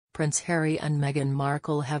Prince Harry and Meghan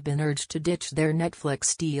Markle have been urged to ditch their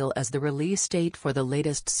Netflix deal as the release date for the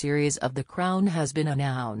latest series of The Crown has been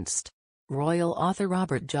announced. Royal author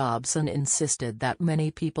Robert Jobson insisted that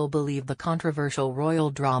many people believe the controversial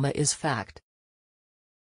royal drama is fact.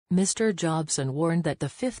 Mr. Jobson warned that the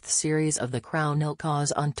fifth series of The Crown will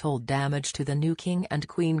cause untold damage to the new King and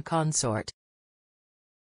Queen consort.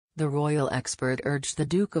 The royal expert urged the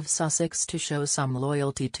Duke of Sussex to show some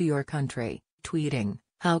loyalty to your country, tweeting,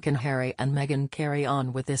 "How can Harry and Meghan carry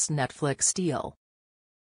on with this Netflix deal?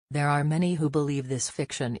 There are many who believe this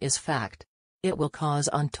fiction is fact. It will cause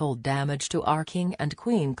untold damage to our King and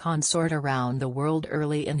Queen consort around the world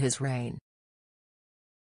early in his reign.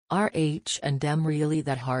 Are H&M really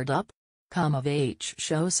that hard up? Come of age,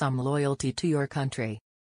 show some loyalty to your country."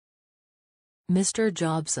 Mr.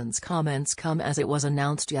 Jobson's comments come as it was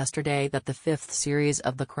announced yesterday that the fifth series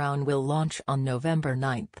of The Crown will launch on November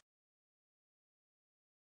 9.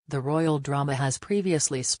 The royal drama has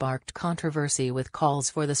previously sparked controversy with calls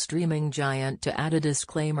for the streaming giant to add a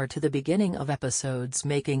disclaimer to the beginning of episodes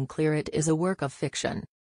making clear it is a work of fiction.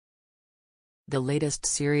 The latest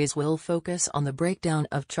series will focus on the breakdown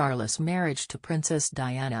of Charles' marriage to Princess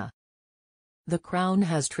Diana. The Crown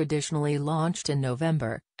has traditionally launched in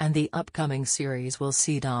November, and the upcoming series will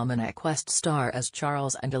see Dominic West star as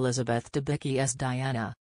Charles and Elizabeth Debicki as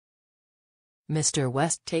Diana. Mr.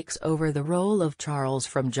 West takes over the role of Charles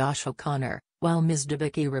from Josh O'Connor, while Ms.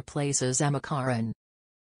 Debicki replaces Emma Corrin.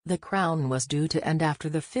 The Crown was due to end after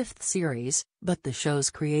the fifth series, but the show's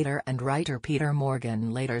creator and writer Peter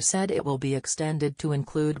Morgan later said it will be extended to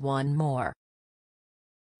include one more.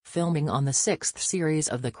 Filming on the sixth series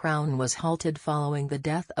of The Crown was halted following the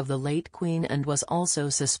death of the late Queen and was also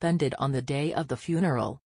suspended on the day of the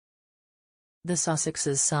funeral. The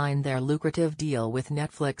Sussexes signed their lucrative deal with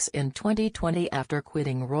Netflix in 2020 after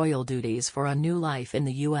quitting royal duties for a new life in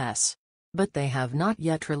the US. But they have not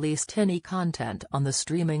yet released any content on the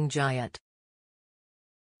streaming giant.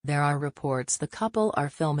 There are reports the couple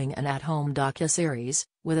are filming an at-home docuseries,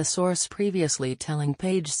 with a source previously telling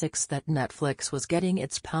Page Six that Netflix was getting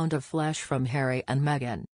its pound of flesh from Harry and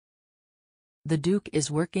Meghan. The Duke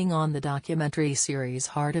is working on the documentary series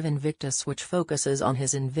Heart of Invictus, which focuses on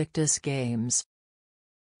his Invictus Games.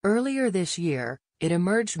 Earlier this year, it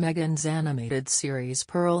emerged Meghan's animated series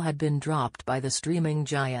Pearl had been dropped by the streaming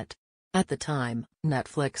giant. At the time,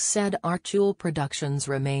 Netflix said Archul Productions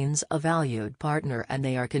remains a valued partner and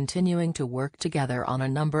they are continuing to work together on a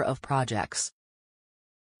number of projects.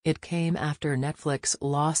 It came after Netflix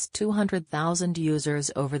lost 200,000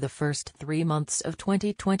 users over the first 3 months of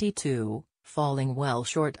 2022, falling well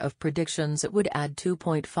short of predictions it would add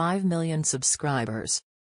 2.5 million subscribers.